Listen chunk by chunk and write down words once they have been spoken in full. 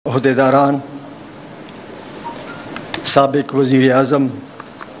عہدیداران، سابق وزیر اعظم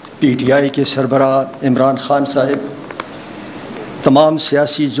P T I کے سربراہ عمران خان صاحب، تمام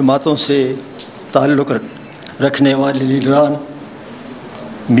سیاسی جماعتوں سے تعلق رکھنے والے لیڈران،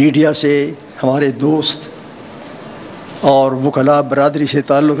 میڈیا سے ہمارے دوست اور وکلاء برادری سے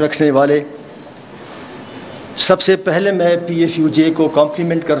تعلق رکھنے والے، سب سے پہلے میں پی ایف یو جے کو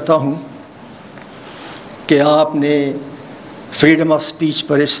کمپلیمنٹ کرتا ہوں کہ آپ نے freedom of speech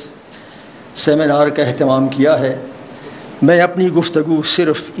per us seminar کا اہتمام کیا ہے۔ میں اپنی گفتگو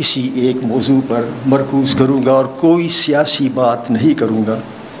صرف اسی ایک موضوع پر مرکوز کروں گا اور کوئی سیاسی بات نہیں کروں گا۔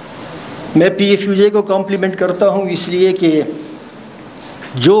 میں پی ایف یو جے کو کمپلیمنٹ کرتا ہوں اس لیے کہ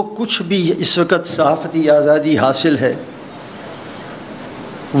جو کچھ بھی اس وقت صحافتی آزادی حاصل ہے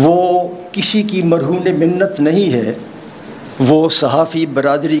وہ کسی کی مرہون منت نہیں ہے، وہ صحافی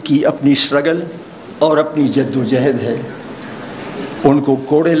برادری کی اپنی اسٹرگل اور اپنی جد و جہد ہے۔ ان کو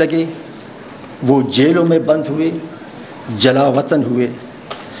کوڑے لگے، وہ جیلوں میں بند ہوئے، جلا وطن ہوئے،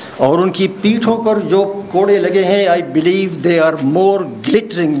 اور ان کی پیٹھوں پر جو کوڑے لگے ہیں I believe they are more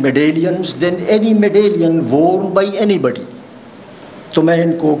گلٹرنگ میڈیلینز then any میڈیلین worn by any بڈی۔ تو میں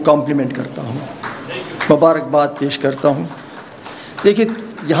ان کو کمپلیمنٹ کرتا ہوں، مبارکباد پیش کرتا ہوں۔ دیکھیے،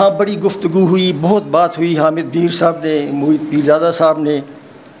 یہاں بڑی گفتگو ہوئی، بہت بات ہوئی، حامد میر صاحب نے، محیط پیرزادہ صاحب نے،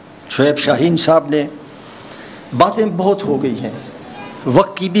 شعیب شاہین صاحب نے، باتیں بہت ہو گئی ہیں،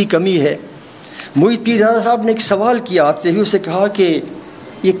 وقت کی بھی کمی ہے۔ محیط پیرزادہ صاحب نے ایک سوال کیا آتے ہوئے، اسے کہا کہ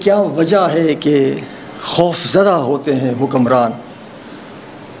یہ کیا وجہ ہے کہ خوف زدہ ہوتے ہیں حکمران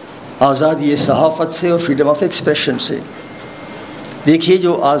آزادی صحافت سے اور فریڈم آف ایکسپریشن سے؟ دیکھیے،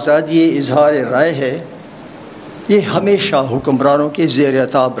 جو آزادی اظہار رائے ہے یہ ہمیشہ حکمرانوں کے زیر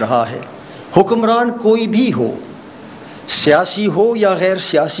عتاب رہا ہے۔ حکمران کوئی بھی ہو، سیاسی ہو یا غیر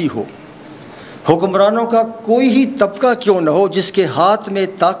سیاسی ہو، حکمرانوں کا کوئی ہی طبقہ کیوں نہ ہو جس کے ہاتھ میں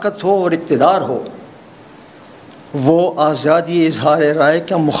طاقت ہو اور اقتدار ہو، وہ آزادی اظہار رائے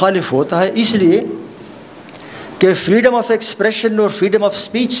کا مخالف ہوتا ہے، اس لیے کہ فریڈم آف ایکسپریشن اور فریڈم آف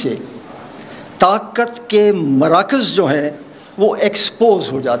سپیچ سے طاقت کے مراکز جو ہیں وہ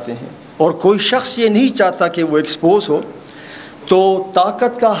ایکسپوز ہو جاتے ہیں، اور کوئی شخص یہ نہیں چاہتا کہ وہ ایکسپوز ہو۔ تو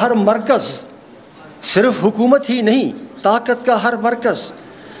طاقت کا ہر مرکز، صرف حکومت ہی نہیں، طاقت کا ہر مرکز،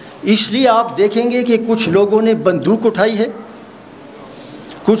 اس لیے آپ دیکھیں گے کہ کچھ لوگوں نے بندوق اٹھائی ہے،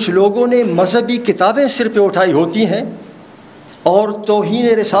 کچھ لوگوں نے مذہبی کتابیں سر پہ اٹھائی ہوتی ہیں اور توہین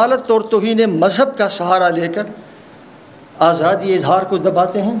رسالت اور توہین مذہب کا سہارا لے کر آزادی اظہار کو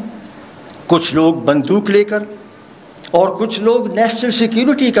دباتے ہیں، کچھ لوگ بندوق لے کر، اور کچھ لوگ نیشنل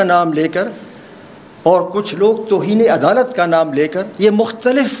سیکیورٹی کا نام لے کر، اور کچھ لوگ توہین عدالت کا نام لے کر۔ یہ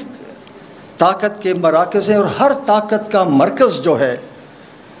مختلف طاقت کے مراکز ہیں، اور ہر طاقت کا مرکز جو ہے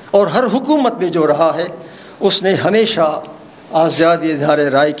اور ہر حکومت میں جو رہا ہے اس نے ہمیشہ آزادی اظہار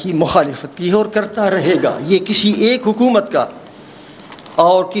رائے کی مخالفت کی ہے اور کرتا رہے گا۔ یہ کسی ایک حکومت کا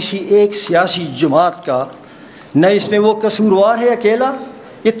اور کسی ایک سیاسی جماعت کا نہ اس میں وہ قصوروار ہے اکیلا،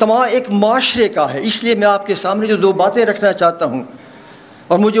 یہ تمام ایک معاشرے کا ہے۔ اس لیے میں آپ کے سامنے جو دو باتیں رکھنا چاہتا ہوں،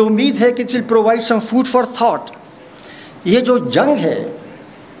 اور مجھے امید ہے کہ it will provide some food for thought. یہ جو جنگ ہے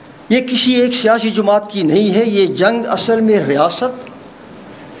یہ کسی ایک سیاسی جماعت کی نہیں ہے، یہ جنگ اصل میں ریاست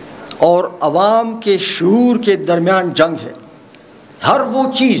اور عوام کے شعور کے درمیان جنگ ہے۔ ہر وہ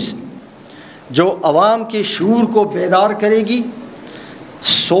چیز جو عوام کے شعور کو بیدار کرے گی،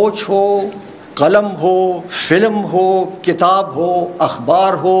 سوچ ہو، قلم ہو، فلم ہو، کتاب ہو،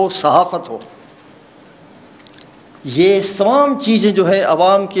 اخبار ہو، صحافت ہو، یہ تمام چیزیں جو ہے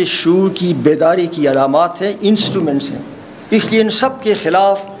عوام کے شعور کی بیداری کی علامات ہیں، انسٹرومنٹس ہیں۔ اس لیے ان سب کے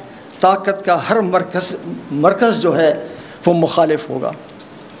خلاف طاقت کا ہر مرکز جو ہے وہ مخالف ہوگا۔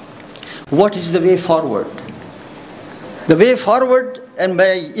 What is the way forward? The way forward, and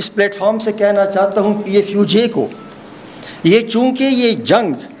میں اس پلیٹ فارم سے کہنا چاہتا ہوں پی ایف یو جے کو، یہ چونکہ یہ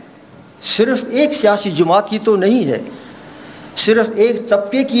جنگ صرف ایک سیاسی جماعت کی تو نہیں ہے، صرف ایک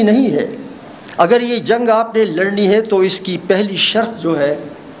طبقے کی نہیں ہے۔ اگر یہ جنگ آپ نے لڑنی ہے تو اس کی پہلی شرط جو ہے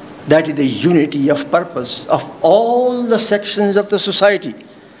that is the unity of purpose of all the sections of the society.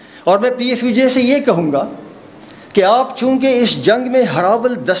 اور میں پی ایف یو جے سے یہ کہوں گا کہ آپ چونکہ اس جنگ میں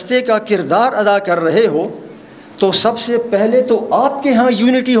ہراول دستے کا کردار ادا کر رہے ہو تو سب سے پہلے تو آپ کے ہاں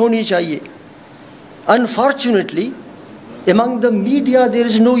یونٹی ہونی چاہیے۔ Unfortunately among the media there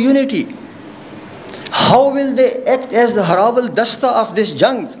is no unity. How will they act as the haraval dasta of this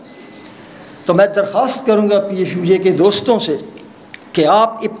jung? تو میں درخواست کروں گا پی ایف یو جے کے دوستوں سے کہ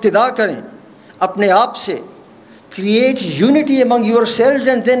آپ ابتدا کریں اپنے آپ سے، create unity among yourselves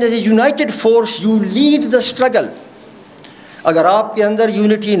and then as a united force you lead the struggle۔ اگر آپ کے اندر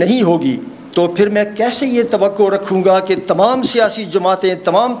یونٹی نہیں ہوگی تو پھر میں کیسے یہ توقع رکھوں گا کہ تمام سیاسی جماعتیں،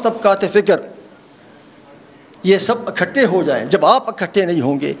 تمام طبقات فکر یہ سب اکٹھے ہو جائیں جب آپ اکٹھے نہیں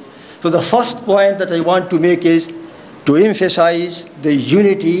ہوں گے؟ تو the first point that I want to make is to emphasize the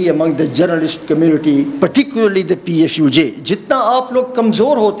unity among the journalist community, particularly the PFUJ. جتنا آپ لوگ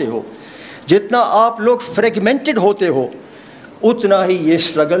کمزور ہوتے ہو، جتنا آپ لوگ فریگمنٹڈ ہوتے ہو، اتنا ہی یہ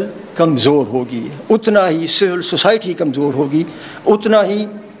اسٹرگل کمزور ہوگی، اتنا ہی سول سوسائٹی کمزور ہوگی، اتنا ہی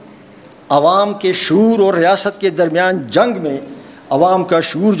عوام کے شعور اور ریاست کے درمیان جنگ میں عوام کا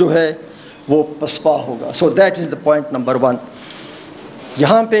شعور جو ہے وہ پسپا ہوگا. So that is the point number 1.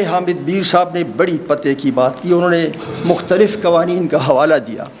 یہاں پہ حامد میر صاحب نے بڑی پتے کی بات کی. انہوں نے مختلف قوانین کا حوالہ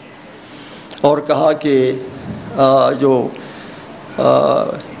دیا اور کہا کہ جو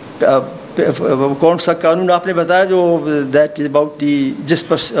کون سا قانون آپ نے بتایا جو دیٹ از اباؤٹ دی، جس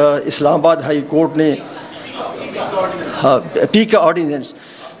پر اسلام آباد ہائی کورٹ نے پی کا آرڈیننس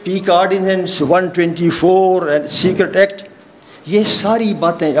 124 اینڈ سیکرٹ ایکٹ، یہ ساری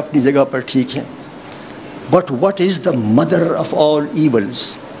باتیں اپنی جگہ پر ٹھیک ہیں. But what is the mother of all evils?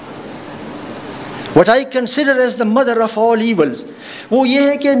 What I consider as the mother of all evils وہ یہ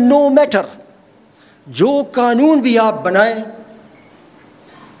ہے کہ no matter جو قانون بھی آپ بنائیں،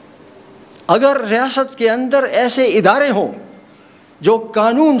 اگر ریاست کے اندر ایسے ادارے ہوں جو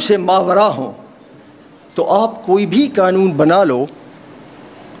قانون سے ماورا ہوں، تو آپ کوئی بھی قانون بنا لو،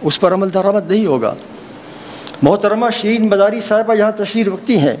 اس پر عمل درآمد نہیں ہوگا. محترمہ شیرین مزاری صاحبہ یہاں تشریف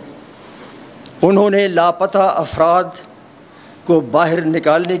رکھتی ہیں، انہوں نے لاپتہ افراد کو باہر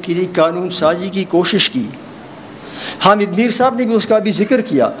نکالنے کے لیے قانون سازی کی کوشش کی. حامد میر صاحب نے بھی اس کا بھی ذکر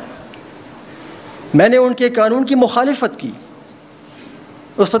کیا. میں نے ان کے قانون کی مخالفت کی،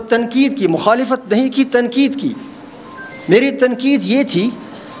 اس پر تنقید کی، مخالفت نہیں کی، تنقید کی. میری تنقید یہ تھی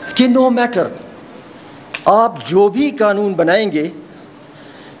کہ نو میٹر آپ جو بھی قانون بنائیں گے،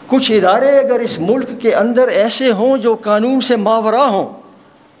 کچھ ادارے اگر اس ملک کے اندر ایسے ہوں جو قانون سے ماورا ہوں،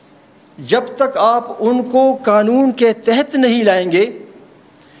 جب تک آپ ان کو قانون کے تحت نہیں لائیں گے،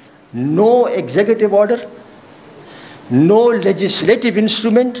 نو executive order, know legislative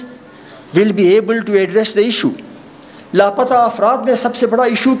instrument will be able to address the issue. لاپتہ افراد میں سب سے بڑا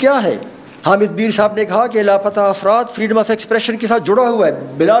ایشو کیا ہے؟ حامد میر صاحب نے کہا کہ لاپتہ افراد فریڈم آف ایکسپریشن کے ساتھ جڑا ہوا ہے،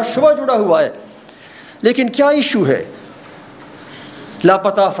 بلا شبہ جڑا ہوا ہے، لیکن کیا ایشو ہے؟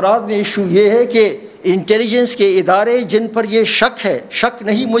 لاپتہ افراد میں ایشو یہ ہے کہ انٹیلیجنس کے ادارے جن پر یہ شک ہے، شک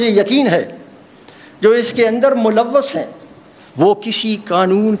نہیں مجھے یقین ہے، جو اس کے اندر ملوث ہیں، وہ کسی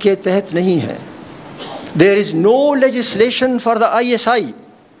قانون کے تحت نہیں ہیں. دیر از نو لیجسلیشن فار دا ISI.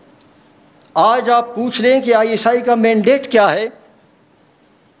 آج آپ پوچھ لیں کہ ISI کا مینڈیٹ کیا ہے،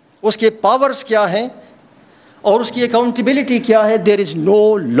 اس کے پاورز کیا ہیں اور اس کی اکاؤنٹیبلٹی کیا ہے. دیر از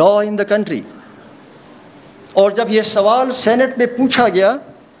نو لا ان دا کنٹری. اور جب یہ سوال سینٹ میں پوچھا گیا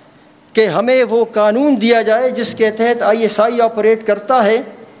کہ ہمیں وہ قانون دیا جائے جس کے تحت ISI آپریٹ کرتا ہے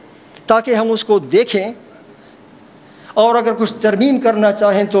تاکہ ہم اس کو دیکھیں اور اگر کچھ ترمیم کرنا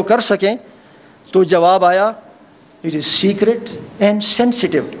چاہیں تو کر سکیں، تو جواب آیا it is secret and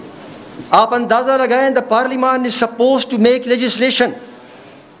sensitive. آپ اندازہ لگائیں، دا پارلیمان از suppose to make legislation,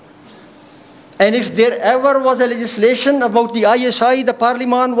 and if there ever was a legislation about the ISI, the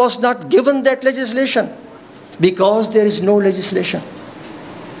parliament was not given that legislation because there is no legislation.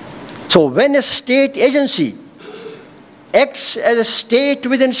 So when a state agency acts as a state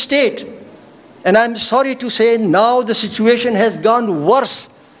within state, and I'm sorry to say now the situation has gone worse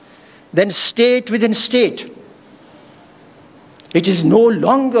than state within state. It is no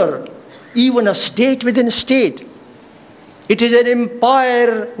longer even a state within a state. It is an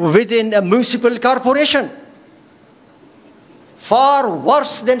empire within a municipal corporation. Far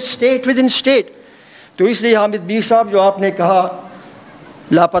worse than state within state. تو اس لیے حامد میر صاحب جو آپ نے کہا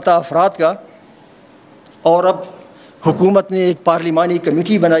لاپتہ افراد کا، اور اب حکومت نے ایک پارلیمانی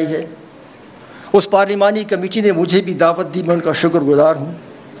کمیٹی بنائی ہے، اس پارلیمانی کمیٹی نے مجھے بھی دعوت دی، میں ان کا شکر گزار ہوں.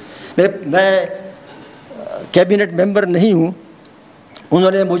 میں کیبنٹ ممبر نہیں ہوں،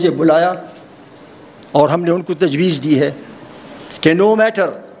 انہوں نے مجھے بلایا اور ہم نے ان کو تجویز دی ہے کہ no matter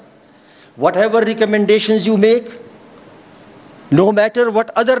whatever recommendations you make, no matter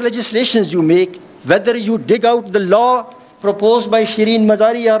what other legislations you make, whether you dig out the law proposed by Shireen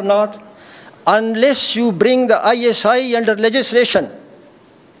Mazari or not, unless you bring the ISI under legislation,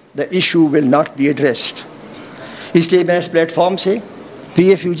 the issue will not be addressed. اس لیے میں اس plate form سے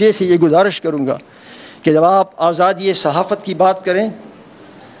PFUJ سے یہ گزارش کروں گا کہ جب آپ آزادی صحافت کی بات کریں،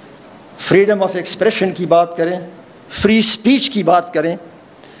 فریڈم آف ایکسپریشن کی بات کریں، فری اسپیچ کی بات کریں،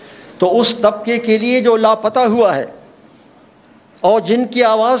 تو اس طبقے کے لیے جو لاپتہ ہوا ہے اور جن کی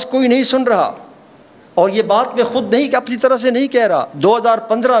آواز کوئی نہیں سن رہا، اور یہ بات میں خود نہیں کہ اپنی طرف سے نہیں کہہ رہا،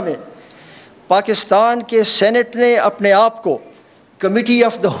 2015 میں پاکستان کے سینٹ نے اپنے آپ کو کمیٹی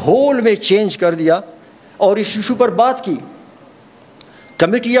آف دا ہول میں چینج کر دیا اور اس ایشو پر بات کی.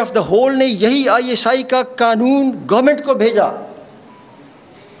 کمیٹی آف دا ہول نے یہی ISI کا قانون گورنمنٹ کو بھیجا.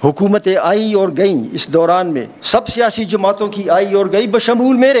 حکومتیں آئی اور گئیں اس دوران میں, سب سیاسی جماعتوں کی آئی اور گئی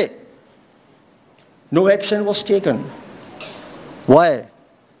بشمول میرے. No action was taken. Why?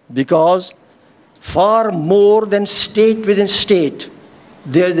 Because far more than state within state,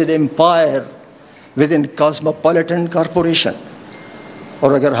 there is an empire within cosmopolitan corporation.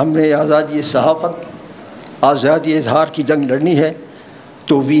 اور اگر ہم نے آزادی صحافت, آزادی اظہار کی جنگ لڑنی ہے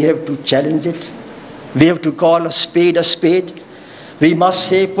تو we have to challenge it. We have to call a spade. We must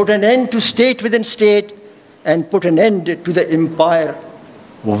say put an end to state within state and put an end to the empire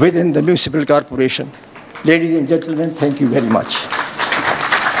within the municipal corporation. Ladies and gentlemen, thank you very much.